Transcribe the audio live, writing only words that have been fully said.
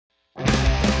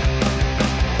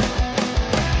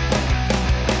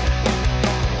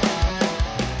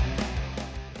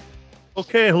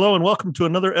Okay, hello and welcome to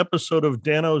another episode of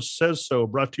Dano Says So,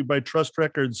 brought to you by Trust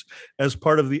Records as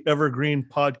part of the Evergreen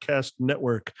Podcast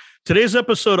Network. Today's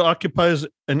episode occupies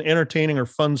an entertaining or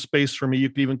fun space for me. You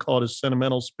could even call it a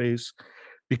sentimental space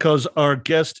because our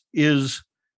guest is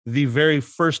the very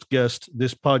first guest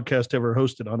this podcast ever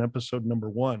hosted on episode number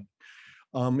 1.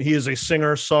 He is a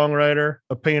singer, songwriter,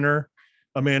 a painter,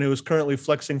 a man who is currently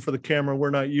flexing for the camera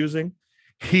we're not using.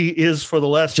 He is for the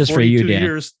last Just 42 for you, Dan.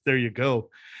 years. There you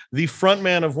go. The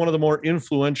frontman of one of the more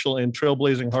influential and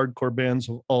trailblazing hardcore bands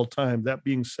of all time, that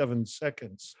being 7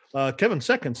 Seconds. Kevin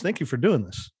Seconds, thank you for doing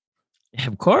this.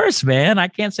 Of course, man. I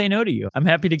can't say no to you. I'm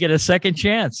happy to get a second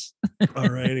chance. All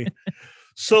righty.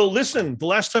 So listen, the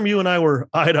last time you and I were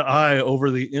eye to eye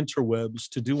over the interwebs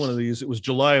to do one of these, it was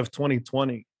July of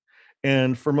 2020.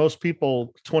 And for most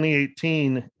people,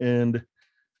 2018 and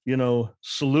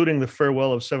saluting the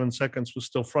farewell of 7 Seconds was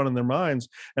still front in their minds.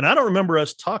 And I don't remember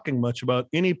us talking much about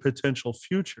any potential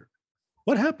future.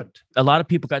 What happened? A lot of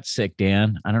people got sick,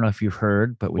 Dan. I don't know if you've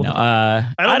heard, but we know.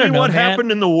 I don't know what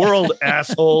happened in the world,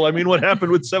 asshole. I mean, what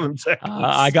happened with 7 Seconds?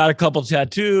 I got a couple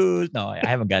tattoos. No, I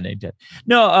haven't gotten any tattoos.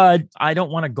 No, I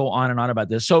don't want to go on and on about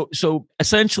this. So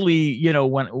essentially,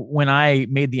 when I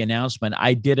made the announcement,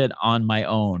 I did it on my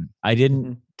own. I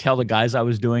didn't tell the guys I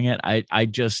was doing it.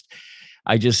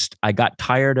 I got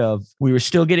tired of, we were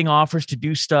still getting offers to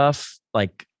do stuff.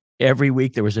 Like every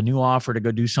week there was a new offer to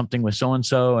go do something with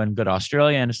so-and-so and go to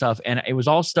Australia and stuff. And it was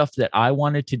all stuff that I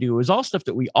wanted to do. It was all stuff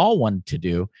that we all wanted to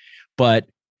do, but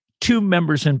 2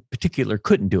 members in particular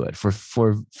couldn't do it for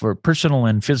personal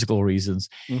and physical reasons.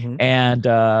 Mm-hmm.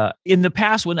 And in the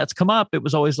past, when that's come up, it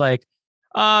was always like,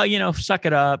 suck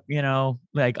it up,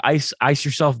 like ice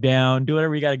yourself down, do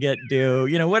whatever you got to do,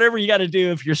 whatever you got to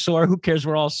do. If you're sore, who cares?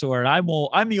 We're all sore. I'm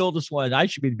the oldest one. I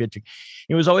should be the bitch.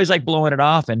 It was always like blowing it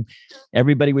off and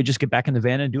everybody would just get back in the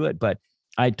van and do it. But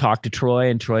I talked to Troy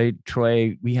and Troy,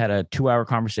 we had a 2-hour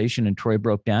conversation and Troy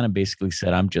broke down and basically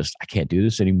said, I can't do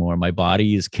this anymore. My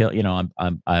body is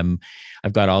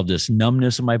I've got all this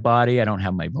numbness in my body. I don't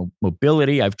have my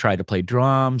mobility. I've tried to play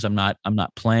drums. I'm not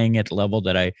playing at the level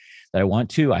that I want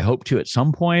to. I hope to at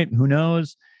some point. Who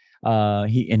knows?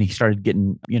 He started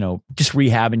getting, just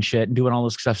rehabbing shit and doing all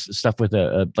this stuff with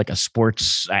a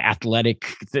sports athletic,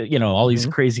 all these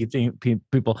crazy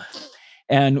people.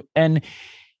 And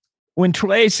when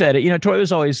Troy said it, Troy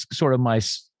was always sort of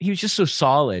he was just so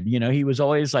solid. He was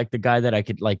always like the guy that I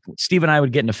could, like, Steve and I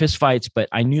would get into fist fights, but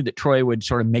I knew that Troy would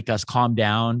sort of make us calm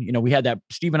down. We had that,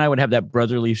 Steve and I would have that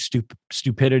brotherly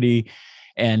stupidity.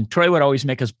 And Troy would always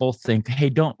make us both think,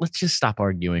 hey, let's just stop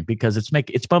arguing because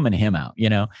it's bumming him out,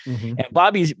 Mm-hmm. And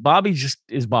Bobby just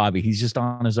is Bobby. He's just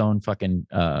on his own fucking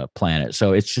planet.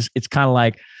 So it's kind of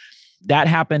like that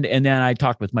happened. And then I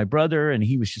talked with my brother and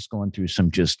he was just going through some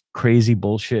just crazy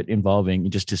bullshit involving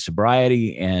just his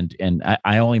sobriety. And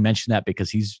I only mentioned that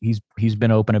because he's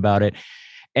been open about it.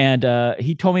 And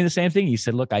he told me the same thing. He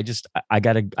said, look, I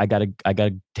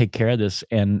gotta take care of this.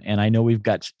 And I know we've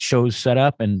got shows set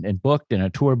up and booked and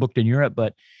a tour booked in Europe,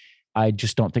 but I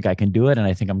just don't think I can do it. And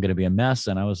I think I'm going to be a mess.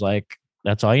 And I was like,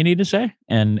 that's all you need to say.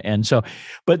 And so,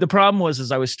 but the problem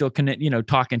was I was still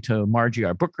talking to Margie,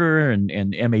 our booker and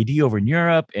MAD over in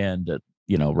Europe and,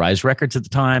 Rise Records at the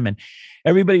time. And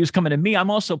everybody was coming to me. I'm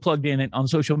also plugged in on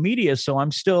social media. So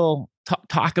I'm still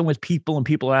talking with people and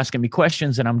people are asking me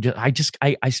questions. And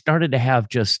I started to have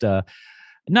just,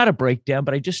 not a breakdown,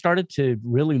 but I just started to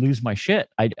really lose my shit.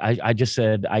 I just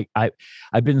said,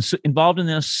 I've been involved in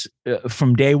this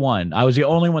from day one. I was the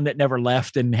only one that never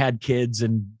left and had kids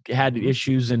and had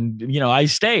issues. And, I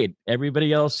stayed.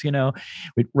 Everybody else,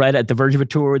 right at the verge of a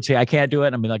tour would say, I can't do it.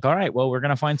 And I'm like, all right, well, we're going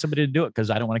to find somebody to do it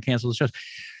because I don't want to cancel the shows.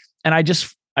 And I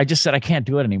just said, I can't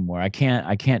do it anymore. I can't,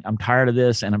 I'm tired of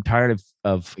this. And I'm tired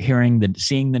of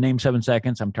seeing the name 7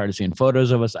 Seconds. I'm tired of seeing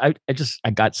photos of us. I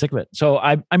got sick of it. So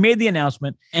I made the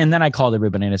announcement and then I called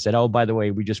everybody and I said, oh, by the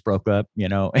way, we just broke up,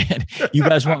 and you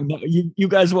guys won't know, you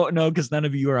guys won't know because none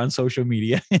of you are on social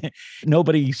media.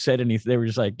 Nobody said anything. They were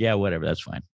just like, yeah, whatever. That's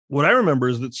fine. What I remember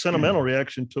is that sentimental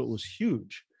reaction to it was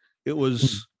huge. It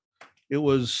was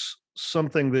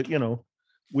something that,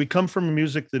 we come from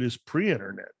music that is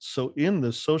pre-internet. So in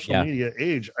the social media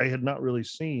age, I had not really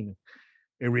seen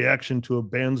a reaction to a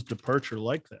band's departure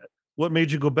like that. What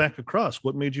made you go back across?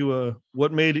 What made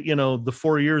the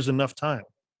 4 years enough time?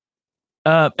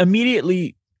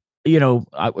 Immediately,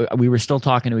 we were still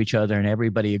talking to each other and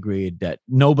everybody agreed that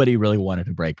nobody really wanted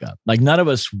to break up. Like none of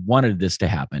us wanted this to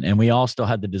happen. And we all still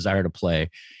had the desire to play.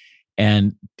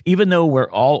 And even though we're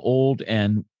all old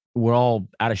and we're all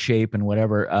out of shape and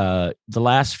whatever, the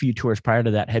last few tours prior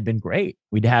to that had been great.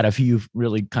 We'd had a few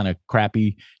really kind of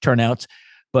crappy turnouts,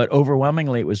 but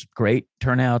overwhelmingly it was great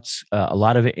turnouts, a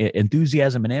lot of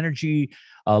enthusiasm and energy,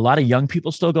 a lot of young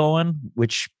people still going,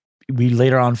 which we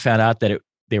later on found out that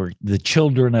they were the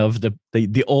children of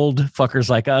the old fuckers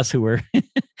like us who were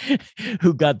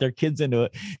who got their kids into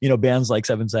bands like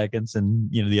 7 Seconds and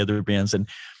the other bands. And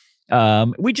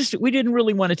we didn't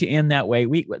really want it to end that way.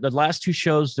 The last 2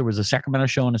 shows, there was a Sacramento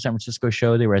show and a San Francisco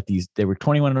show. They were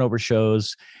 21 and over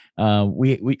shows.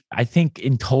 I think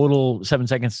in total 7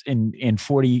 Seconds in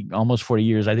almost 40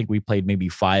 years, I think we played maybe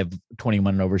 5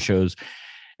 21 and over shows,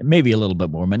 maybe a little bit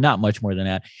more, but not much more than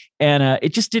that. And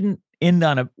it just didn't end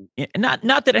on not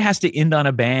that it has to end on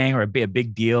a bang or be a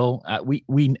big deal.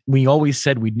 We always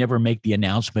said we'd never make the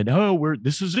announcement, oh,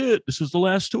 this is it, this is the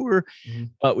last tour. Mm-hmm.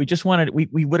 But we just wanted,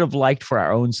 we would have liked for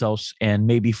our own selves and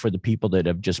maybe for the people that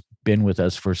have just been with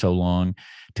us for so long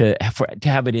to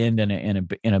have it end in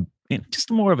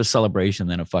just more of a celebration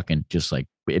than a fucking just like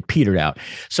it petered out.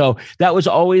 So that was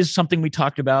always something we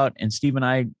talked about. And Steve and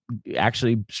I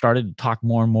actually started to talk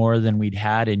more and more than we'd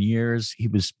had in years. He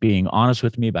was being honest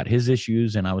with me about his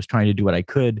issues, and I was trying to do what I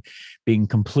could, being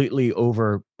completely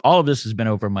over. All of this has been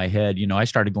over my head. I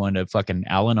started going to fucking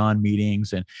Al-Anon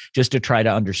meetings and just to try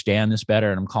to understand this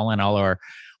better. And I'm calling all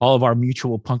of our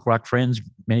mutual punk rock friends,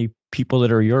 many people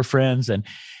that are your friends, and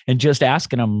just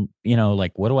asking them,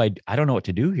 like, what do I don't know what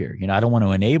to do here. I don't want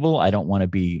to enable. I don't want to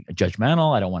be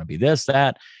judgmental. I don't want to be this,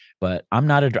 that, but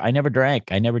I never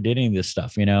drank. I never did any of this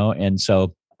stuff, And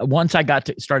so once I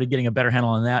started getting a better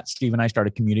handle on that, Steve and I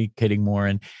started communicating more.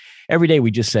 And every day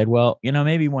we just said, well,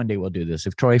 maybe one day we'll do this.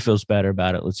 If Troy feels better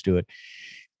about it, let's do it.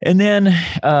 And then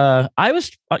I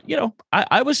was,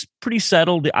 I was pretty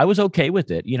settled. I was okay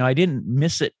with it. I didn't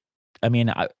miss it. I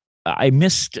mean, I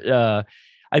missed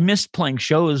playing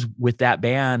shows with that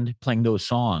band, playing those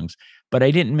songs, but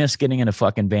I didn't miss getting in a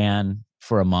fucking van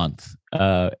for a month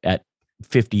at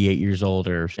 58 years old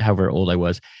or however old I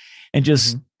was, and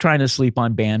just trying to sleep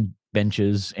on band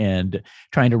benches and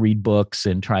trying to read books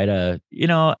and try to,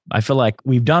 I feel like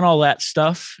we've done all that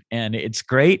stuff and it's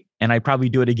great. And I probably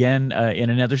do it again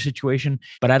in another situation,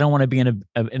 but I don't want to be in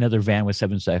another van with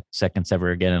 7 Seconds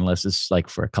ever again, unless it's like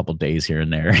for a couple of days here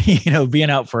and there, being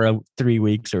out for 3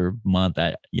 weeks or a month,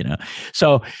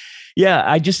 So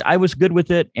yeah, I was good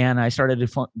with it. And I started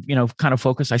to, kind of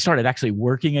focus. I started actually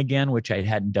working again, which I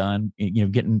hadn't done,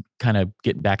 getting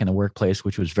back in the workplace,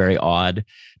 which was very odd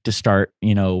to start,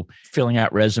 filling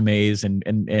out resumes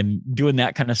and doing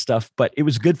that kind of stuff. But it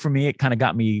was good for me. It kind of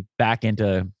got me back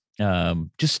into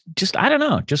just I don't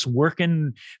know, just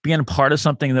working, being a part of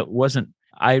something that wasn't.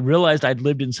 I realized I'd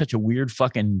lived in such a weird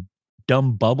fucking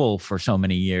dumb bubble for so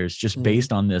many years, just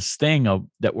based on this thing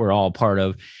that we're all part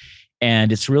of.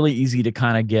 And it's really easy to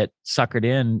kind of get suckered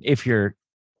in if you're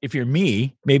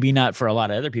me, maybe not for a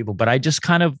lot of other people, but I just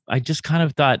kind of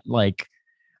thought, like,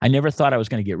 I never thought I was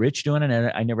going to get rich doing it.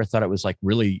 And I never thought it was like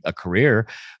really a career,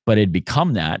 but it'd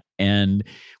become that. And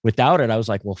without it, I was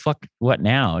like, well, fuck, what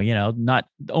now? Not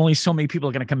only so many people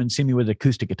are going to come and see me with an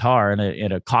acoustic guitar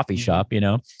in a coffee shop,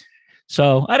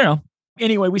 So I don't know.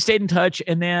 Anyway, we stayed in touch.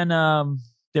 And then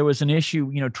there was an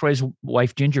issue, Troy's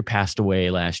wife, Ginger, passed away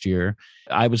last year.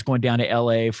 I was going down to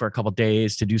LA for a couple of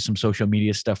days to do some social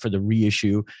media stuff for the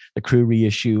reissue, the Crew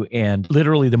reissue. And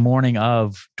literally the morning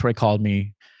of, Troy called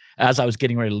me. As I was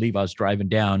getting ready to leave, I was driving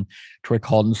down. Troy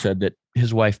called and said that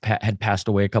his wife had passed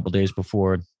away a couple of days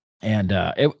before. And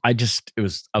I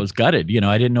was gutted.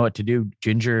 I didn't know what to do.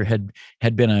 Ginger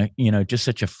had been just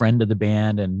such a friend of the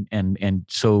band and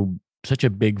so such a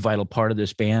big vital part of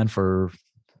this band for,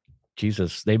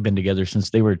 Jesus, they were together since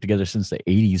the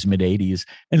 80s, mid 80s.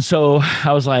 And so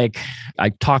I was like, I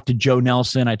talked to Joe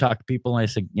Nelson. I talked to people and I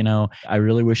said, I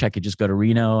really wish I could just go to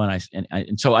Reno.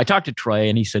 And so I talked to Troy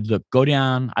and he said, look, go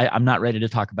down. I'm not ready to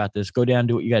talk about this. Go down,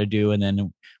 do what you got to do. And then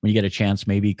when you get a chance,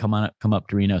 maybe come up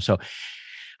to Reno. So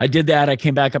I did that. I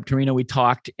came back up to Reno. We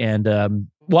talked. And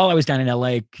while I was down in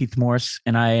LA, Keith Morris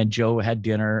and I and Joe had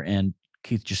dinner, and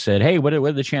Keith just said, hey, what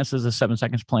are the chances of 7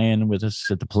 Seconds playing with us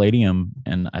at the Palladium?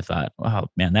 And I thought, wow,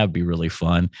 man, that would be really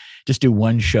fun. Just do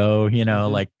one show, he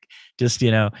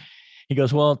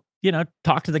goes, well,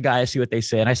 talk to the guys, see what they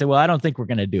say. And I said, well, I don't think we're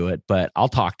going to do it, but I'll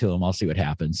talk to them. I'll see what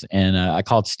happens. And I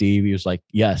called Steve. He was like,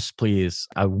 yes, please.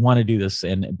 I want to do this.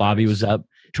 And Bobby was up.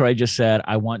 Troy just said,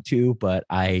 I want to, but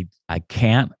I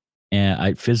can't. And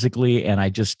I physically, and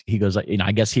he goes,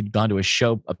 I guess he'd gone to a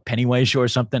show, a Pennywise show or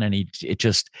something. And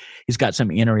he's got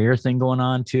some inner ear thing going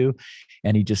on too.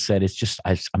 And he just said,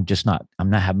 I'm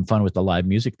not having fun with the live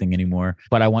music thing anymore,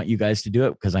 but I want you guys to do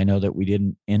it because I know that we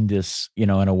didn't end this, in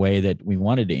a way that we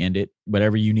wanted to end it.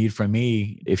 Whatever you need from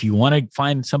me, if you want to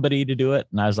find somebody to do it.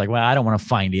 And I was like, well, I don't want to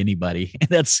find anybody.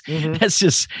 That's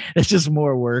just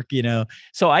more work,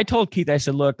 So I told Keith, I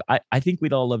said, look, I think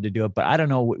we'd all love to do it, but I don't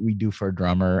know what we do for a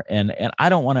drummer. And I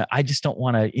just don't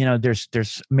want to,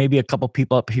 there's maybe a couple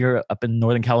people up in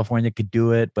Northern California that could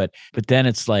do it. But then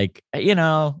it's like,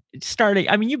 starting,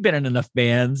 I mean, you've been in enough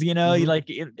bands, you like,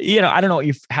 I don't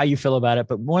know how you feel about it,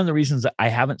 but one of the reasons that I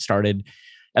haven't started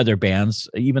other bands,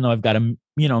 even though I've got a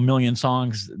million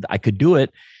songs, I could do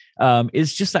it.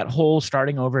 Is just that whole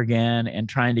starting over again and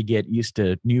trying to get used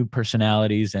to new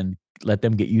personalities and let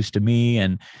them get used to me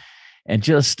and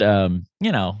just,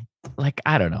 like,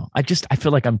 I don't know. I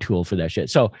feel like I'm too old for that shit.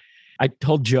 So I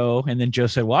told Joe, and then Joe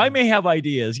said, well, I may have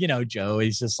ideas. Joe,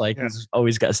 he's just like, he's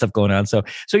always got stuff going on. So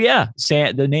yeah,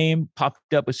 the name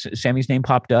popped up, Sammy's name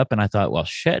popped up, and I thought, well,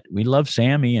 shit, we love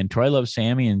Sammy, and Troy loves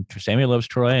Sammy, and Sammy loves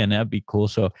Troy, and that'd be cool.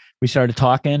 So we started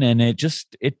talking, and it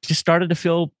just started to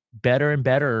feel better and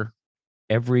better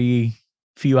every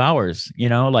few hours,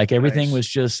 like everything was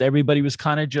just, everybody was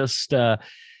kind of just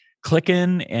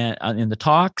clicking and in the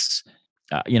talks.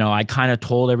 I kind of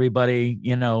told everybody,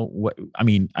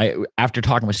 after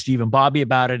talking with Steve and Bobby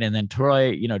about it, and then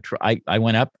Troy, I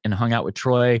went up and hung out with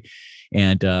Troy,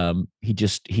 and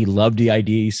he loved the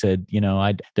idea. He said,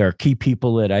 there are key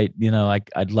people that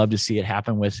I'd love to see it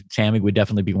happen with. Sammy would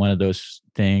definitely be one of those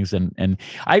things. And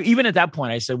I, even at that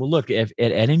point, I said, well, look, if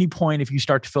at any point, if you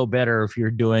start to feel better, if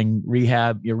you're doing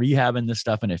rehab, you're rehabbing this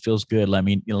stuff and it feels good,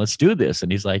 let's do this.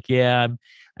 And he's like, yeah,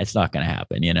 it's not going to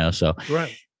happen, so.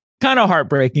 Right. Kind of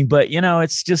heartbreaking, but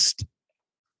it's just,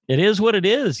 it is what it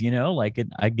is,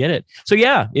 I get it. So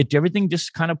yeah, everything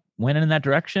just kind of went in that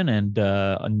direction. And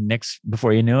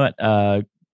before you knew it,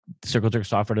 Circle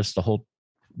Jerks offered us the whole,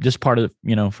 just part of,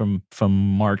 from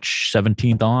March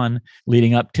 17th on,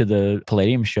 leading up to the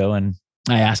Palladium show. And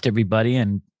I asked everybody,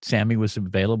 and Sammy was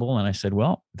available. And I said,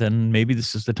 well, then maybe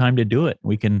this is the time to do it.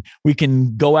 We can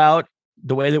go out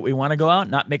the way that we want to go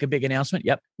out, not make a big announcement.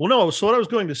 Yep. Well, no. So what I was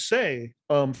going to say,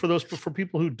 for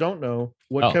people who don't know,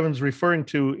 what Kevin's referring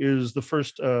to is the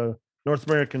first North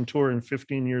American tour in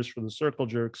 15 years for the Circle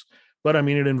Jerks. But I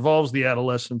mean, it involves the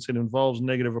Adolescents. It involves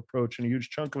Negative Approach, and a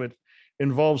huge chunk of it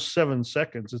involves 7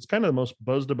 Seconds. It's kind of the most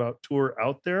buzzed about tour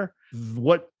out there.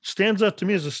 What stands out to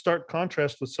me is a stark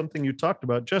contrast with something you talked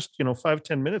about just,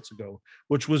 5-10 minutes ago,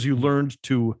 which was you learned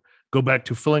to go back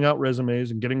to filling out resumes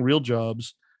and getting real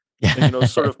jobs. And,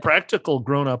 sort of practical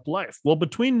grown-up life. Well,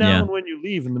 between now and when you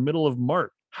leave in the middle of March,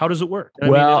 how does it work? I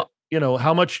mean,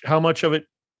 how much of it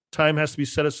time has to be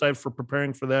set aside for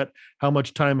preparing for that? How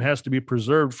much time has to be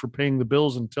preserved for paying the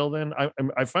bills until then?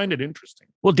 I find it interesting.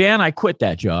 Well, Dan, I quit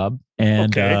that job,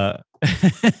 and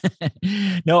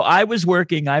no, I was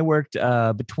working. I worked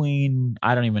between,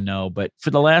 I don't even know, but for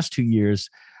the last 2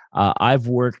 years, I've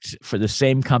worked for the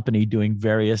same company doing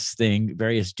various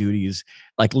duties,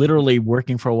 like literally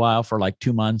working for a while for like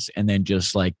 2 months, and then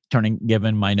just like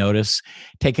giving my notice,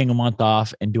 taking a month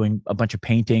off and doing a bunch of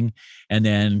painting, and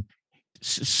then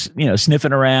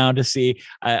sniffing around to see.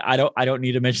 I don't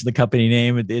need to mention the company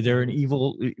name. They're an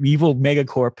evil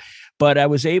megacorp, but I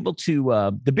was able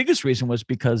to. The biggest reason was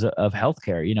because of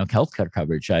healthcare. Healthcare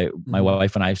coverage. My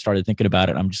wife and I started thinking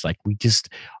about it. I'm just like,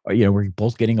 we're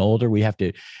both getting older. We have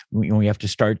to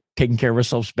start taking care of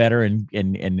ourselves better and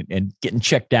getting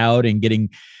checked out and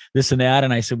getting this and that.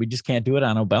 And I said, we just can't do it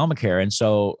on Obamacare. And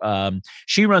so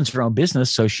she runs her own business,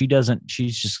 so she doesn't.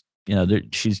 She's just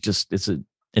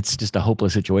it's just a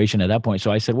hopeless situation at that point. So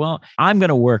I said, well, I'm going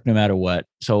to work no matter what.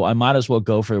 So I might as well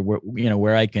go for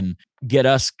where I can get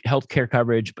us healthcare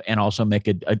coverage and also make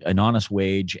an honest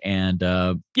wage. And,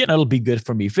 it'll be good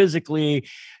for me physically,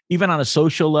 even on a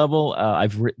social level.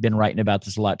 I've been writing about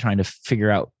this a lot, trying to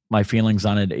figure out my feelings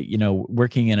on it,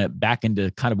 working in it back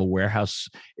into kind of a warehouse.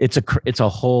 It's a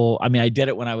whole, I mean, I did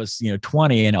it when I was,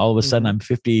 20, and all of a sudden I'm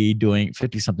 50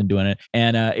 something doing it.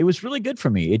 And it was really good for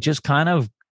me. It just kind of,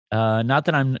 not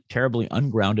that I'm terribly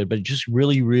ungrounded, but it just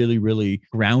really, really, really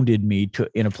grounded me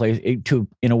in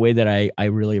a way that I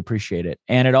really appreciate it.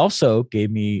 And it also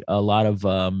gave me a lot of,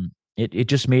 it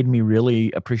just made me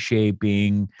really appreciate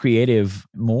being creative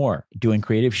more, doing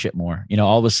creative shit more.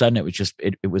 All of a sudden it was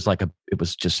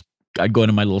just, I'd go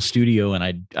into my little studio and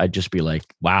I'd just be like,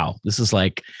 wow, this is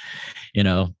like,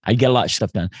 I get a lot of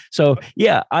stuff done. So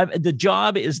yeah, the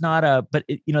job is not but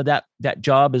that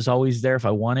job is always there if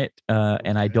I want it.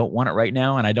 And I don't want it right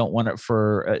now. And I don't want it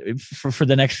for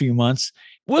the next few months.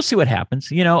 we'll see what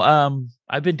happens.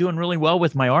 I've been doing really well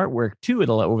with my artwork too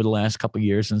over the last couple of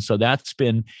years. And so that's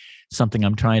been something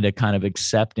I'm trying to kind of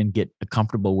accept and get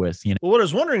comfortable with. Well, what I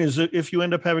was wondering is if you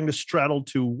end up having to straddle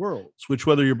two worlds, which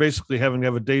whether you're basically having to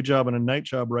have a day job and a night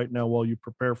job right now while you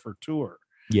prepare for tour.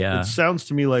 Yeah. It sounds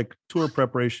to me like tour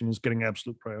preparation is getting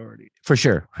absolute priority. For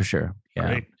sure. Yeah.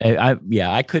 Right.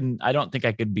 I don't think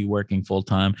I could be working full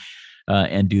time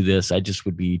and do this. I just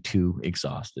would be too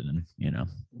exhausted. And,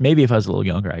 maybe if I was a little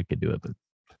younger, I could do it. But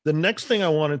the next thing I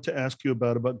wanted to ask you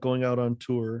about going out on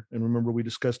tour, and remember we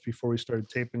discussed before we started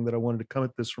taping that I wanted to come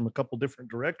at this from a couple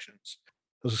different directions.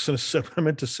 I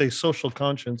meant to say social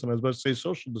conscience, and I was about to say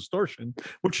social distortion,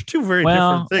 which are two very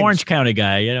different things. Orange County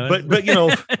guy, But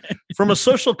from a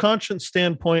social conscience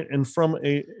standpoint, and from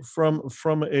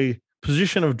a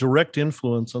position of direct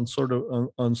influence on sort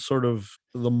of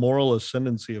the moral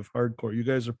ascendancy of hardcore, you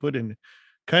guys are put in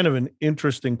kind of an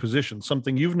interesting position.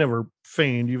 Something you've never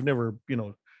feigned, you've never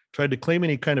tried to claim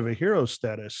any kind of a hero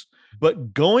status,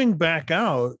 but going back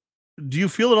out, do you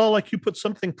feel at all like you put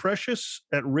something precious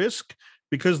at risk?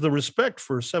 Because the respect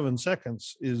for 7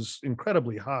 Seconds is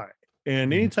incredibly high.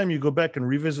 And anytime you go back and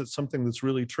revisit something that's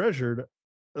really treasured,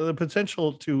 the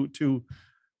potential to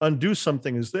undo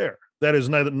something is there. That is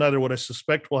neither what I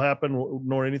suspect will happen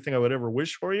nor anything I would ever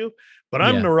wish for you. But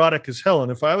I'm neurotic as hell.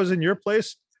 And if I was in your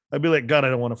place, I'd be like, God, I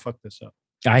don't want to fuck this up.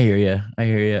 I hear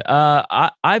you.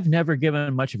 I've never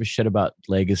given much of a shit about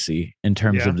legacy in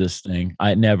terms of this thing.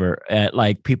 I never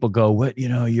like people go, what,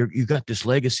 you got this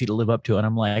legacy to live up to. And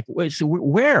I'm like, wait, so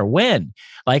where, when?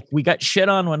 Like we got shit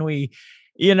on when we,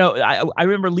 I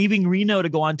remember leaving Reno to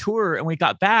go on tour, and we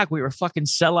got back, we were fucking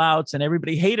sellouts and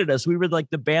everybody hated us. We were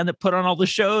like the band that put on all the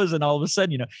shows, and all of a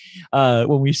sudden,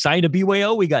 when we signed to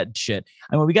BYO, we got shit.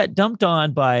 I mean, we got dumped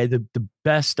on by the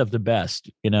best of the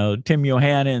best, Tim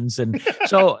Johannens. And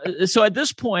so at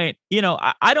this point,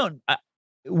 I don't,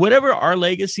 whatever our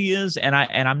legacy is, and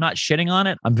I'm not shitting on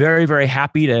it. I'm very, very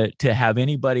happy to have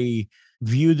anybody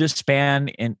view this band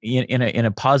in a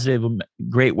positive,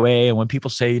 great way. And when people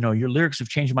say, your lyrics have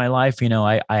changed my life,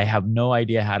 I have no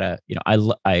idea how to,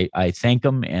 I thank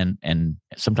them and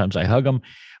sometimes I hug them,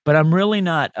 but I'm really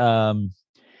not, I'm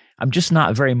just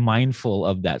not very mindful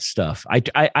of that stuff. I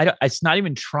it's not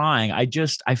even trying. I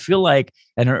feel like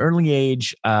at an early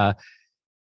age,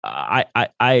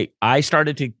 I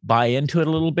started to buy into it a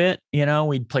little bit.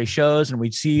 We'd play shows and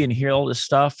we'd see and hear all this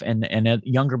stuff, and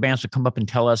younger bands would come up and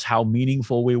tell us how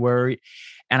meaningful we were,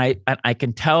 and I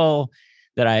can tell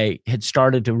that I had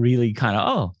started to really kind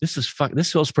of,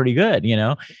 this feels pretty good,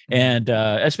 and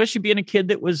especially being a kid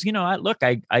that was,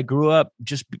 I grew up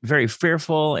just very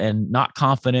fearful and not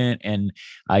confident, and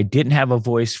I didn't have a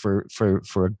voice for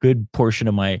a good portion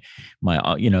of my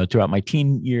throughout my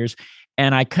teen years.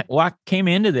 And I came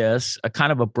into this a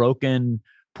kind of a broken,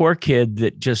 poor kid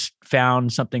that just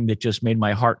found something that just made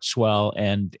my heart swell,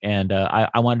 and I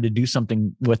wanted to do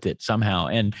something with it somehow.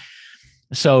 And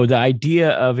so the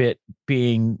idea of it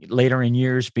being later in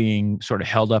years being sort of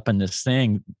held up in this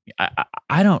thing,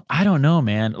 I don't know,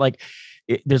 man. Like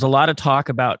there's a lot of talk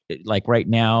about like right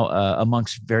now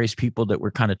amongst various people that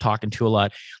we're kind of talking to a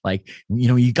lot, like,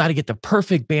 you got to get the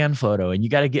perfect band photo, and you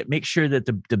got to make sure that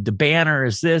the banner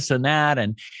is this and that.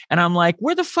 And I'm like,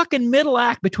 we're the fucking middle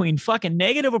act between fucking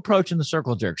Negative Approach and the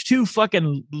Circle Jerks, two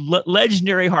fucking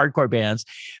legendary hardcore bands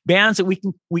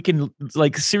that we can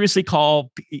like seriously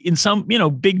call in some,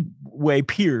 big way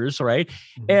peers. Right.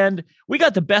 Mm-hmm. And we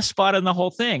got the best spot in the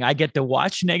whole thing. I get to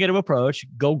watch Negative Approach,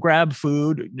 go grab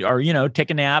food or, take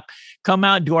a nap, come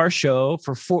out and do our show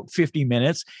for 50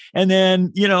 minutes, and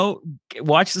then,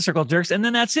 watch the Circle Jerks. And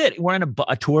then that's it. We're in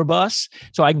a tour bus,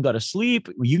 so I can go to sleep.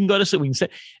 You can go to sleep. We can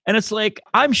sit. And it's like,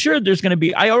 I'm sure there's going to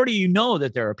be, I already know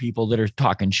that there are people that are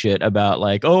talking shit about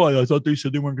like, oh, I thought they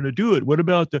said they weren't going to do it. What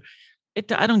about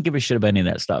I don't give a shit about any of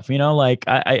that stuff. Like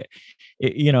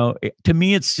to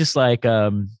me, it's just like,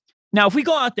 now, if we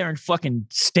go out there and fucking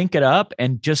stink it up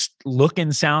and just look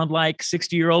and sound like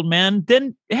 60-year-old men,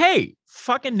 then hey,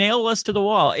 fucking nail us to the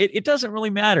wall. It doesn't really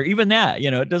matter. Even that,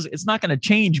 it's not going to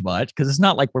change much, because it's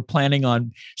not like we're planning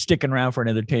on sticking around for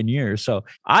another 10 years. So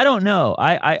I don't know.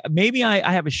 Maybe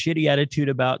I have a shitty attitude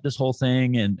about this whole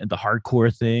thing and the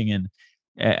hardcore thing. And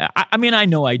I mean, I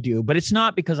know I do, but it's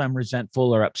not because I'm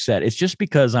resentful or upset. It's just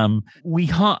because we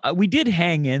did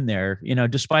hang in there,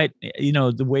 despite,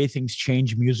 the way things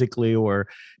change musically or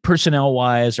personnel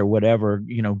wise or whatever,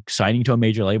 signing to a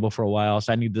major label for a while,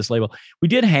 signing to this label, we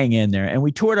did hang in there and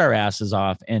we toured our asses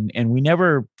off, and we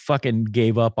never fucking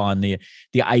gave up on the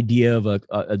idea of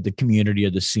the community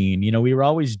of the scene. We were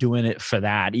always doing it for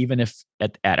that, even if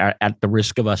at the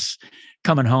risk of us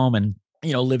coming home and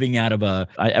living out of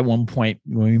at one point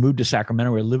when we moved to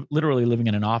Sacramento, we were literally living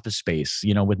in an office space,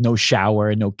 with no shower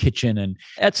and no kitchen. And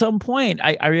at some point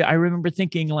I remember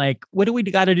thinking, like, what do we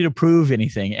got to do to prove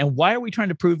anything? And why are we trying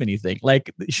to prove anything?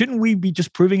 Like, shouldn't we be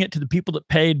just proving it to the people that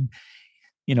paid,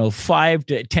 $5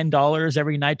 to $10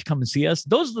 every night to come and see us?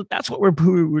 That's what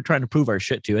we're trying to prove our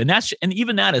shit to. And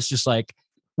even that is just like,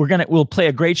 we'll play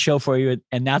a great show for you.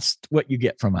 And that's what you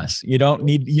get from us.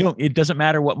 It doesn't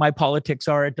matter what my politics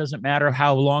are. It doesn't matter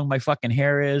how long my fucking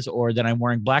hair is, or that I'm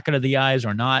wearing black under the eyes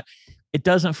or not. It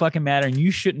doesn't fucking matter. And you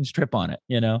shouldn't trip on it,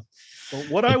 Well,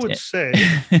 what I would say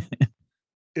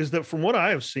is that from what I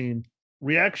have seen,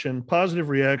 positive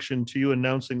reaction to you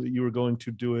announcing that you were going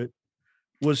to do it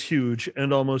was huge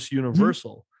and almost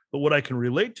universal. Mm-hmm. But what I can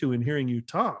relate to in hearing you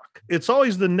talk, it's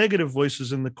always the negative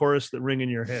voices in the chorus that ring in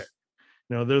your head.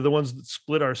 They're the ones that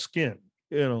split our skin.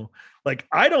 Like,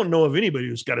 I don't know of anybody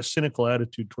who's got a cynical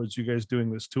attitude towards you guys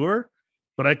doing this tour,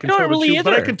 but I can tell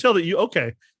but I can tell that you.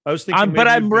 Okay, I was thinking, but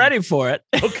I'm ready for it.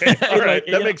 Okay, all right,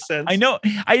 that makes sense. I know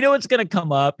it's going to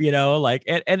come up.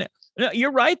 And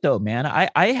you're right though, man.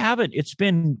 I haven't. It's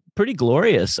been pretty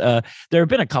glorious. There have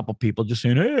been a couple people just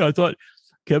saying, "Hey, I thought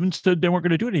Kevin said they weren't going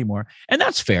to do it anymore." And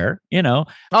that's fair,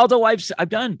 although I've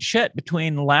done shit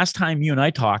between the last time you and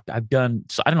I talked. I've done,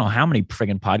 so I don't know how many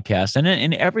friggin' podcasts. And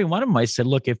in every one of them, I said,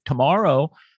 look, if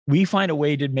tomorrow we find a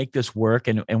way to make this work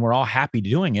and we're all happy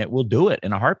doing it, we'll do it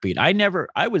in a heartbeat. I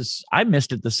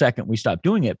missed it the second we stopped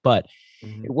doing it, but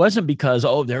it wasn't because,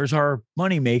 there's our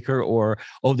moneymaker, or,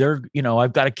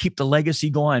 I've got to keep the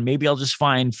legacy going. Maybe I'll just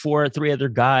find 2 or 3 other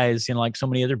guys, like so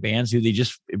many other bands who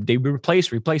they replace.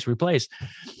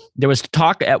 There was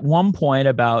talk at one point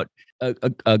about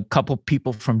a couple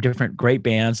people from different great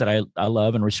bands that I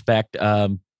love and respect,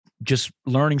 just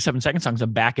learning 7 Second songs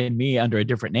and backing me under a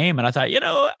different name. And I thought,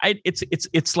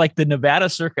 it's like the Nevada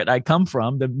circuit I come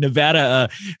from, the Nevada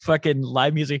fucking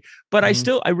live music. But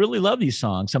I really love these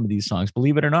songs, some of these songs,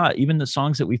 believe it or not, even the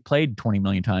songs that we've played 20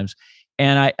 million times.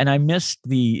 And I missed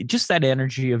just that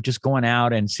energy of just going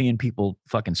out and seeing people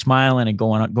fucking smiling and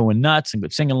going nuts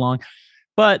and singing along.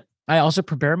 But I also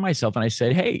prepared myself and I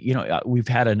said, hey, we've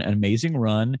had an amazing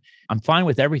run. I'm fine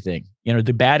with everything,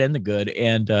 the bad and the good.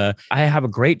 And I have a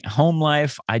great home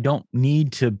life. I don't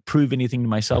need to prove anything to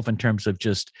myself in terms of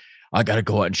just, I got to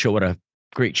go out and show what a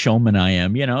great showman I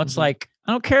am. It's like,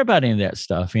 I don't care about any of that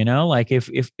stuff. Like if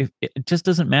it just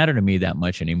doesn't matter to me that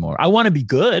much anymore. I want to be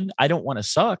good. I don't want to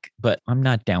suck, but I'm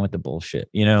not down with the bullshit.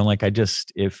 Like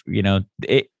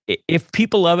if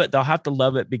people love it, they'll have to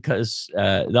love it because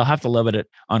they'll have to love it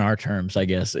on our terms, I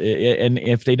guess. And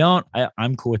if they don't,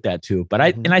 I'm cool with that too. But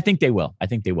I think they will.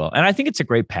 And I think it's a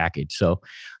great package. So,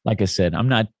 like I said, I'm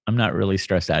not really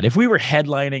stressed out. If we were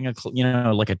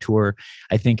headlining like a tour,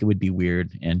 I think it would be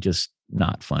weird and just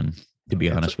not fun, to be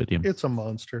honest with you. It's a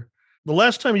monster. The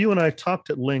last time you and I talked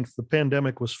at length, the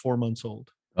pandemic was 4 months old.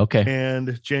 Okay.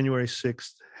 And January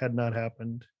 6th had not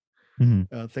happened.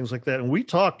 Things like that. And we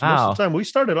talked most of the time. We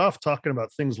started off talking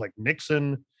about things like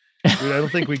Nixon. I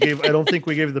don't think we gave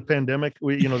the pandemic,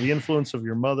 the influence of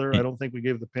your mother. I don't think we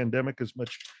gave the pandemic as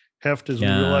much heft as we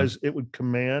realized it would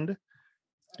command.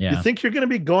 Yeah. You think you're going to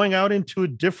be going out into a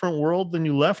different world than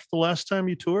you left the last time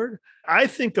you toured? I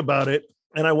think about it,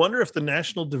 and I wonder if the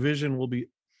national division will be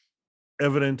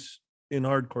evident in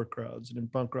hardcore crowds and in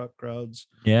punk rock crowds.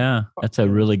 Yeah, that's a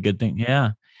really good thing.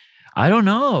 Yeah. I don't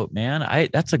know, man. I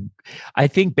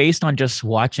think based on just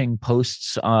watching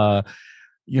posts,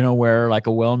 where like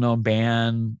a well-known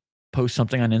band posts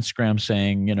something on Instagram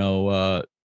saying,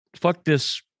 fuck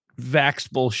this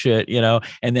vax bullshit,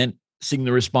 and then seeing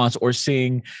the response or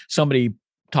seeing somebody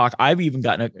talk. I've even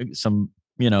gotten some,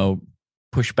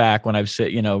 pushback when I've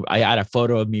said, I had a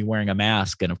photo of me wearing a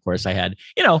mask. And of course I had,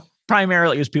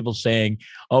 primarily it was people saying,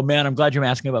 oh man, I'm glad you're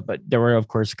asking about, but there were of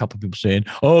course a couple of people saying,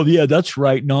 oh yeah, that's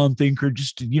right. Non-thinker,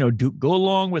 just, go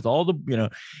along with all the,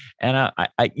 and I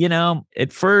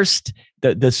at first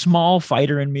the small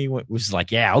fighter in me was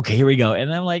like, yeah, okay, here we go.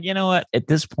 And I'm like, you know what, at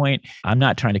this point, I'm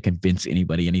not trying to convince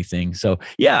anybody anything. So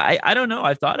yeah, I don't know.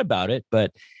 I thought about it,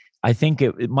 but I think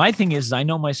my thing is I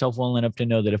know myself well enough to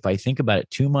know that if I think about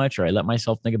it too much, or I let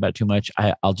myself think about it too much,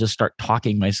 I'll just start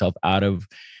talking myself out of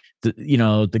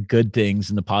the good things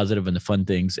and the positive and the fun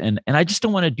things. And I just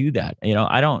don't want to do that.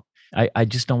 I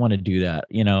just don't want to do that.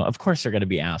 Of course they're going to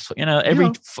be assholes.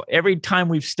 Every time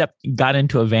we've got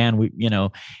into a van,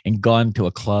 and gone to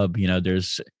a club,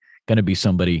 there's going to be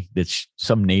somebody that's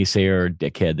some naysayer or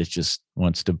dickhead that just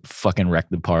wants to fucking wreck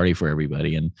the party for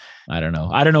everybody. And I don't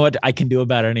know what I can do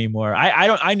about it anymore.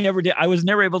 I never did. I was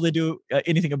never able to do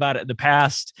anything about it in the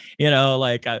past.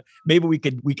 Like maybe we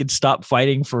could stop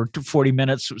fighting for 40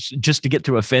 minutes just to get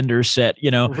through a Fender set,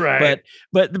 Right.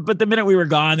 But the minute we were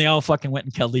gone, they all fucking went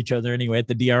and killed each other anyway at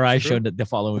the DRI show the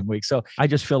following week. So I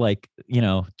just feel like,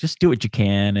 just do what you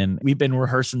can. And we've been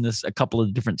rehearsing this a couple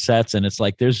of different sets, and it's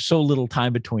like, there's so little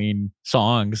time between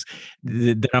songs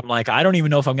that I'm like, I don't even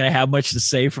know if I'm going to have much to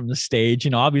say from the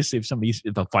stage. Obviously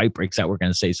if a fight breaks out, we're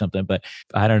going to say something, but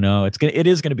I don't know. It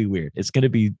is going to be weird. It's going to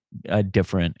be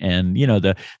different. And,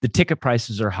 the ticket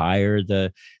prices are higher.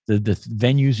 The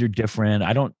venues are different.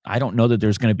 I don't know that there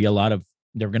are going to be a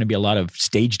lot of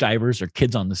stage divers or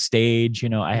kids on the stage.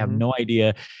 I have no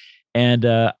idea. And,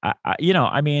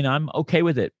 I'm okay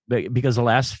with it because the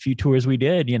last few tours we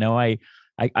did,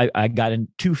 I got in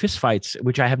 2 fist fights,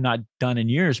 which I have not done in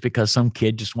years because some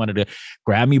kid just wanted to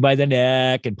grab me by the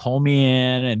neck and pull me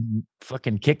in and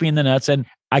fucking kick me in the nuts. And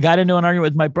I got into an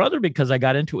argument with my brother because I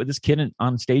got into it with this kid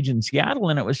on stage in Seattle.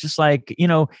 And it was just like,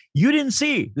 you didn't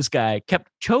see this guy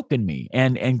kept choking me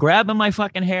and grabbing my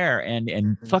fucking hair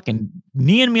and fucking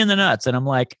kneeing me in the nuts. And I'm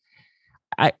like,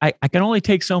 I can only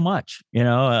take so much,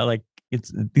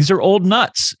 these are old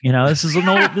nuts. This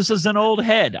is an old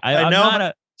head. I'm not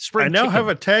a spring I now chicken. have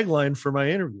a tagline for my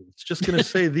interview. It's just going to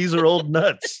say, "These are old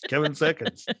nuts." Kevin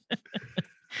Seconds.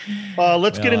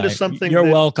 Let's get into something. You're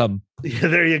welcome. Yeah,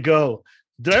 there you go.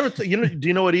 Did I ever? Do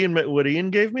you know what Ian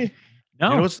gave me?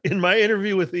 No. In my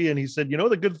interview with Ian, he said,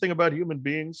 "The good thing about human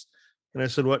beings," and I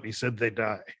said, "What?" And he said, "They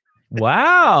die."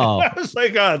 Wow. I was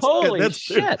like, "Oh, holy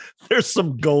shit!" There's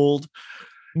some gold.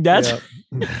 That's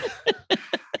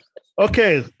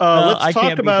okay. Let's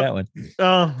talk about that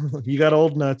one. You got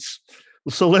old nuts.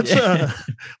 So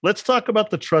let's talk about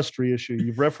the trust reissue.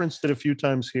 You've referenced it a few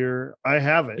times here. I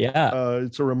have it. Yeah.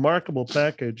 It's a remarkable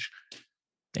package.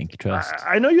 Thank you, Trust.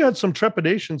 I know you had some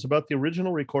trepidations about the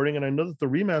original recording, and I know that the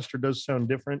remaster does sound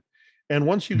different. And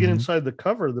once you get inside the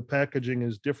cover, the packaging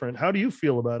is different. How do you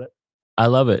feel about it? I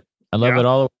love it. I love it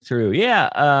all the way through.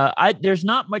 Yeah. There's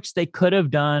not much they could have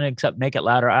done except make it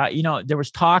louder. There was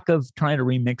talk of trying to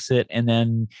remix it, and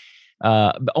then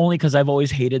only because I've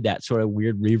always hated that sort of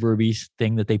weird reverby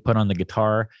thing that they put on the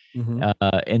guitar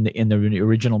in the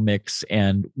original mix.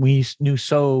 And we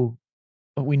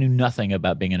knew nothing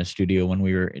about being in a studio when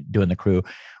we were doing the crew.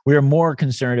 We were more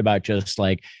concerned about just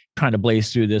like trying to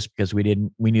blaze through this because we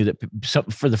knew that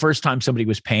for the first time somebody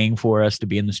was paying for us to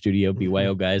be in the studio,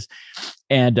 BYO guys.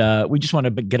 And we just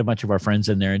wanted to get a bunch of our friends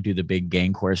in there and do the big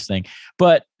gang chorus thing.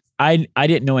 But I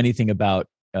didn't know anything about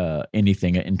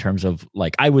anything in terms of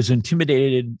like, I was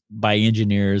intimidated by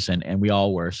engineers and we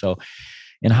all were. So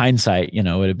in hindsight, it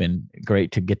would have been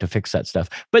great to get to fix that stuff.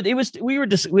 But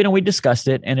we discussed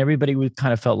it, and everybody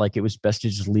kind of felt like it was best to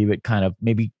just leave it, kind of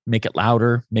maybe make it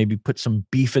louder, maybe put some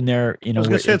beef in there. I was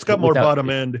going to say it's got more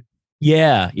bottom end.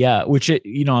 Yeah. Which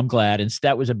I'm glad. And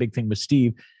that was a big thing with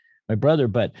Steve, my brother.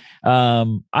 But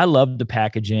I loved the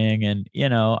packaging, and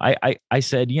I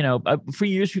said, for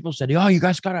years people said, "Oh, you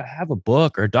guys got to have a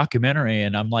book or a documentary,"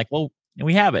 and I'm like, well. And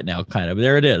we have it now, kind of.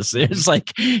 There it is. It's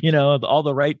like, all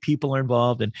the right people are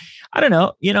involved. And I don't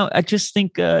know, I just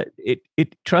think it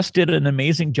Trust did an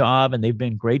amazing job, and they've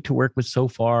been great to work with so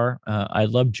far. I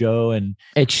love Joe, and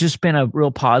it's just been a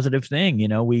real positive thing.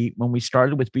 When we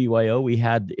started with BYO,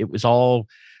 it was all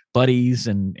buddies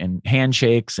and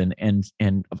handshakes and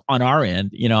on our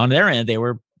end, on their end,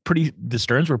 the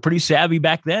Stearns were pretty savvy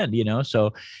back then,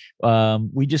 so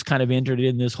we just kind of entered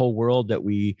in this whole world that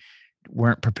we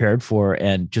weren't prepared for,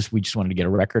 and we just wanted to get a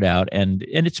record out, and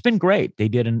it's been great.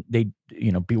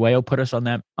 BYO put us on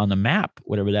the map,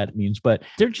 whatever that means. But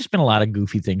there's just been a lot of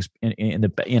goofy things in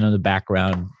the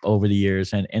background over the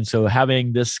years, and so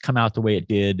having this come out the way it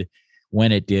did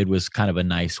when it did was kind of a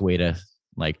nice way to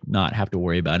like not have to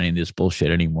worry about any of this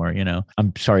bullshit anymore.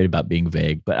 I'm sorry about being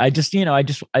vague, but I think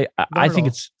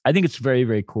it's very,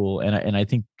 very cool. And I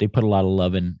think they put a lot of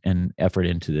love and effort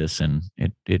into this, and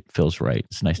it feels right.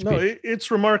 It's nice to be. It's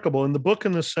remarkable. And the book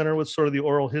in the center with sort of the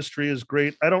oral history is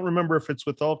great. I don't remember if it's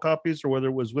with all copies or whether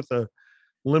it was with a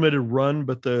limited run,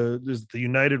 but the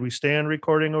United We Stand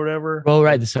recording or whatever. Oh,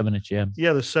 right. The 7-inch. Yeah.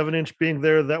 Yeah. The 7-inch being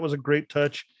there. That was a great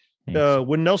touch.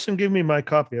 When Nelson gave me my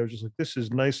copy, I was just like, this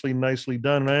is nicely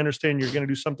done. And I understand you're going to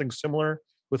do something similar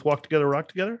with Walk Together, Rock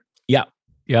Together. Yeah.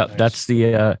 Nice. That's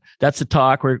the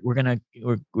talk.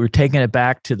 We're taking it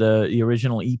back to the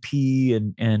original EP,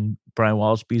 and Brian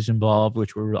Walsby's involved,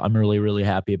 which I'm really, really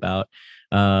happy about.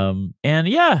 And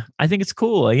yeah, I think it's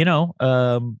cool.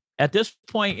 at this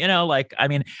point, like, I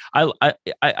mean, I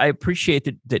appreciate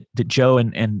that Joe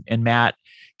and Matt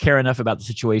care enough about the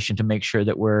situation to make sure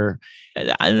that we're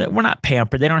not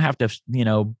pampered. They don't have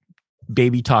to,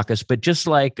 baby talk us, but just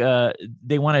like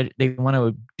they want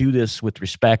to do this with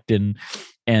respect, and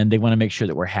they want to make sure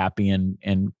that we're happy,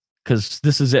 and because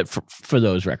this is it for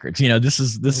those records. This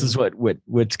is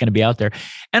what's going to be out there.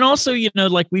 And also,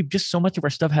 like, we've just, so much of our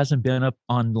stuff hasn't been up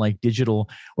on like digital,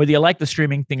 whether you like the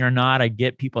streaming thing or not. I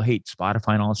get people hate Spotify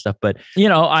and all that stuff, but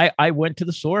I went to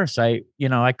the source. I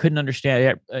couldn't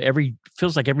understand.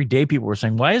 Feels like every day people were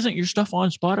saying, why isn't your stuff on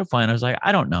Spotify? And I was like,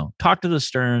 I don't know. Talk to the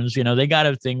Stearns, they got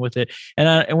a thing with it.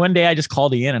 And one day I just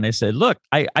called in and I said, look,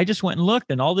 I just went and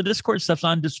looked, and all the Discord stuff's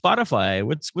on Spotify.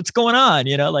 What's going on?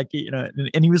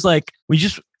 And he was like,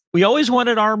 we always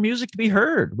wanted our music to be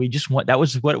heard. That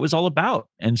was what it was all about.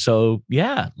 And so,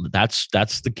 yeah, that's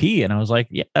the key. And I was like,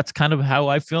 yeah, that's kind of how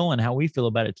I feel and how we feel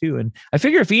about it too. And I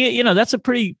figure if that's a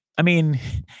pretty, I mean,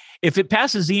 if it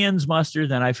passes Ian's muster,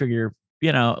 then I figure,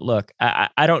 look,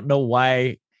 I don't know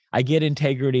why. I get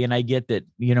integrity, and I get that,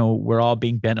 we're all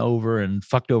being bent over and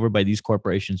fucked over by these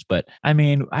corporations. But I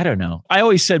mean, I don't know. I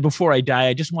always said before I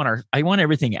die, I want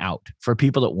everything out for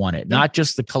people that want it, not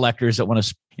just the collectors that want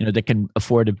to, that can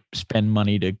afford to spend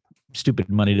stupid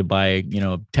money to buy,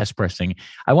 test pressing.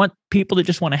 I want people that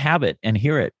just want to have it and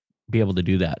hear it, be able to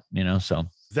do that, so.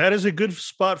 That is a good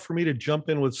spot for me to jump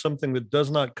in with something that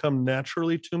does not come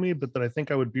naturally to me, but that I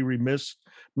think I would be remiss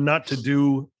not to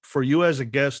do for you as a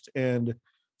guest and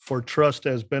for Trust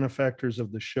as benefactors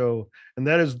of the show. And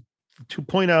that is to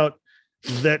point out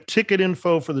that ticket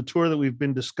info for the tour that we've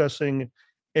been discussing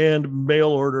and mail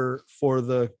order for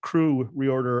the crew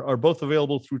reorder are both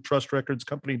available through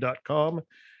trustrecordscompany.com.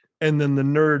 And then the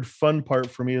nerd fun part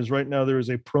for me is right now there is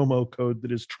a promo code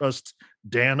that is Trust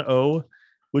Dan O,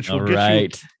 which will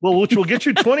get which will get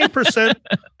you 20%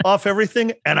 off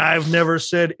everything. And I've never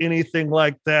said anything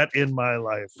like that in my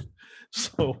life.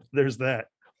 So there's that.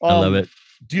 I love it.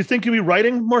 Do you think you'll be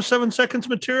writing more 7 Seconds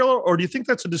material, or do you think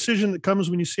that's a decision that comes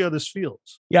when you see how this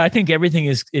feels? Yeah, I think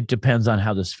it depends on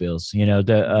how this feels.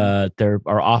 There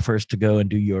are offers to go and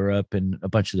do Europe and a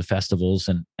bunch of the festivals.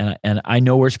 And I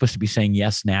know we're supposed to be saying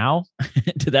yes now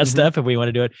to that stuff if we want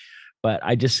to do it. But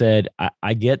I just said,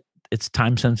 I get it's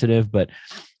time sensitive, but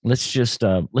let's just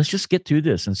get through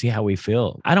this and see how we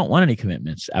feel. I don't want any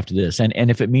commitments after this. And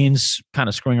if it means kind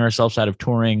of screwing ourselves out of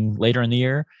touring later in the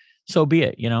year, so be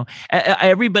it.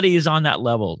 Everybody is on that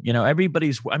level. Everybody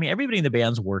in the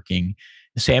band's working.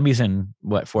 Sammy's in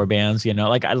 4 bands,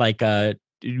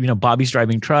 Bobby's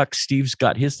driving trucks. Steve's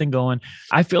got his thing going.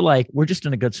 I feel like we're just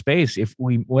in a good space. If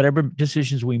whatever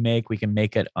decisions we can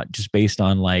make it just based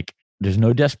on like, there's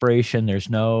no desperation. There's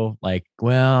no like,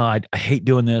 well, I hate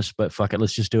doing this, but fuck it.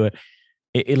 Let's just do it.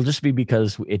 It'll just be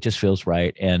because it just feels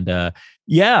right. And I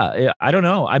don't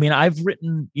know. I mean, I've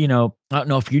written, I don't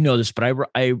know if you know this, but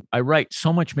I write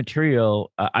so much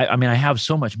material. I have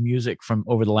so much music from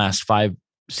over the last 5,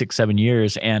 6, 7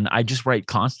 years, and I just write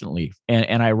constantly.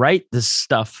 And I write this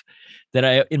stuff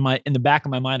that in the back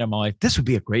of my mind, I'm like, this would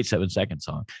be a great 7 Second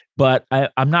song, but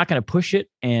I'm not going to push it.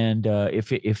 And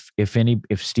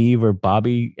if Steve or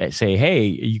Bobby say, hey,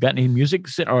 you got any music?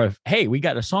 Or if, hey, we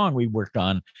got a song we worked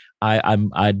on,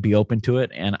 I'd be open to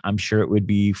it. And I'm sure it would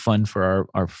be fun for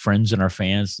our friends and our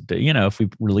fans to, if we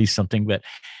release something, but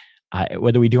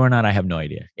whether we do or not, I have no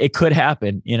idea. It could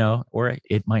happen, or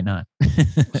it might not.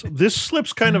 So this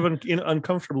slips kind of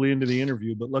uncomfortably into the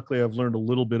interview, but luckily I've learned a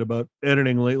little bit about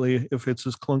editing lately, if it's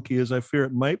as clunky as I fear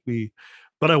it might be.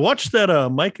 But I watched that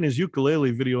Mike and his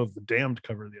ukulele video of the Damned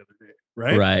cover the other day,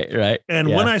 right? Right. And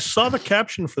when I saw the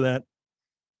caption for that,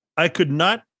 I could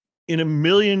not in a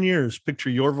million years picture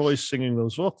your voice singing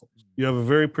those vocals. You have a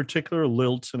very particular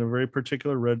lilt and a very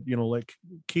particular red,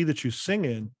 key that you sing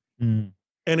in. Mm.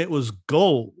 And it was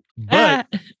gold,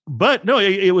 but no,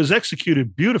 it was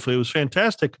executed beautifully. It was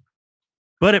fantastic,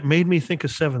 but it made me think of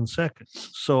 7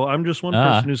 Seconds. So I'm just one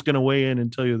person who's going to weigh in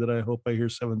and tell you that I hope I hear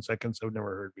 7 Seconds I've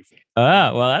never heard before.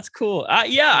 Well, that's cool.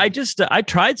 I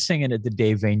tried singing it the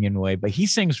Dave Vanian way, but he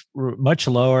sings much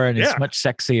lower and it's much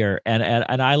sexier. And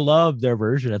I love their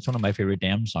version. It's one of my favorite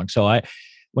Damned songs. So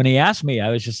when he asked me,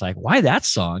 I was just like, why that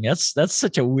song? That's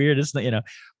such a weird,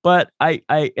 but and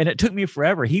it took me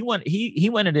forever. He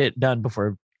wanted it done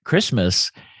before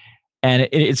Christmas, and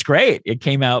it's great. It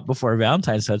came out before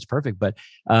Valentine's, so it's perfect. But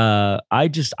I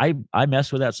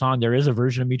mess with that song. There is a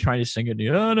version of me trying to sing it,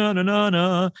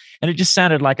 no, and it just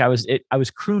sounded like I was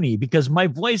croony because my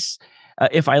voice,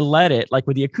 if I let it, like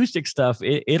with the acoustic stuff,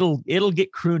 it'll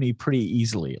get croony pretty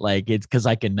easily. Like it's because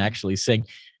I can actually sing.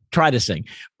 try to sing.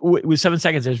 With 7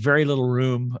 seconds, there's very little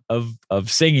room of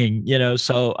singing,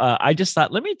 So I just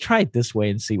thought, let me try it this way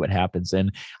and see what happens.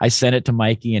 And I sent it to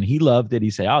Mikey, and he loved it. He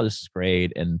said, "Oh, this is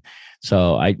great." And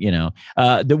so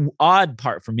the odd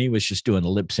part for me was just doing the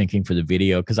lip syncing for the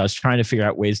video, because I was trying to figure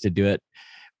out ways to do it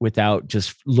without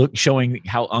just showing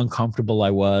how uncomfortable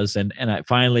I was. And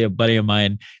finally, a buddy of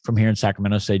mine from here in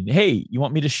Sacramento said, "Hey, you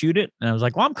want me to shoot it?" And I was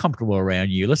like, "Well, I'm comfortable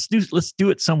around you. Let's do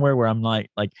it somewhere where I'm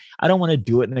like I don't want to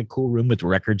do it in a cool room with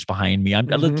records behind me.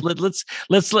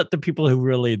 Let's let the people who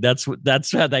really that's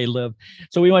how they live."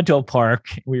 So we went to a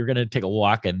park. We were going to take a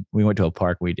walk, and we went to a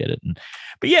park. We did it.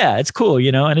 But yeah, it's cool,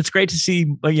 and it's great to see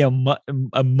a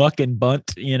muck and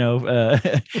bunt,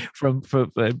 from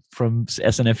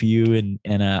SNFU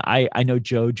and I know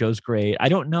Joe. Joe's great. I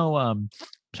don't know.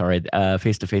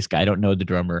 Face to Face guy. I don't know the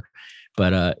drummer,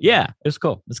 but yeah, it's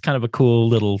cool. It's kind of a cool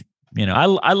little.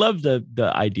 I love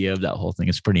the idea of that whole thing.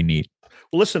 It's pretty neat.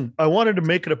 Well, listen, I wanted to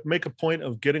make a point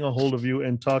of getting a hold of you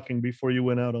and talking before you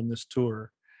went out on this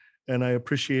tour, and I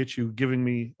appreciate you giving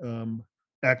me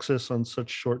access on such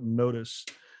short notice.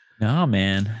 No,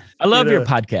 man, I love your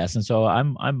podcast, and so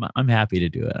I'm happy to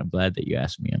do it. I'm glad that you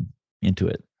asked me. I'm into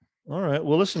it. All right.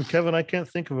 Well, listen, Kevin, I can't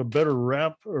think of a better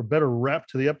wrap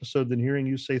to the episode than hearing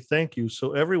you say thank you.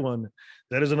 So everyone,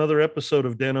 that is another episode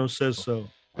of Dano Says So.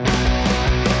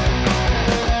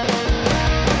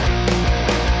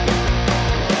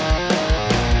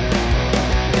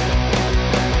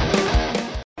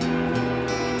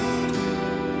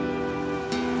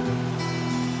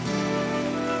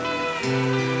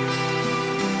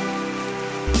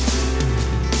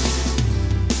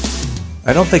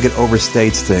 I don't think it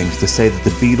overstates things to say that the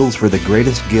Beatles were the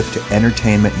greatest gift to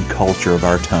entertainment and culture of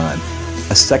our time,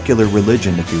 a secular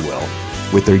religion, if you will,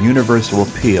 with their universal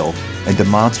appeal and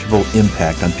demonstrable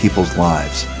impact on people's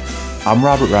lives. I'm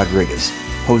Robert Rodriguez,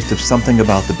 host of Something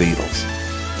About the Beatles.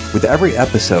 With every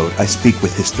episode, I speak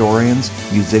with historians,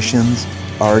 musicians,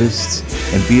 artists,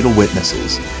 and Beatle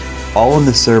witnesses, all in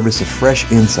the service of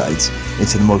fresh insights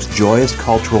into the most joyous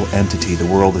cultural entity the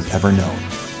world has ever known.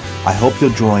 I hope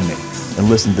you'll join me and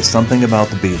listen to Something About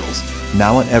the Beatles,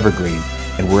 now on Evergreen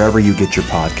and wherever you get your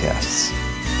podcasts.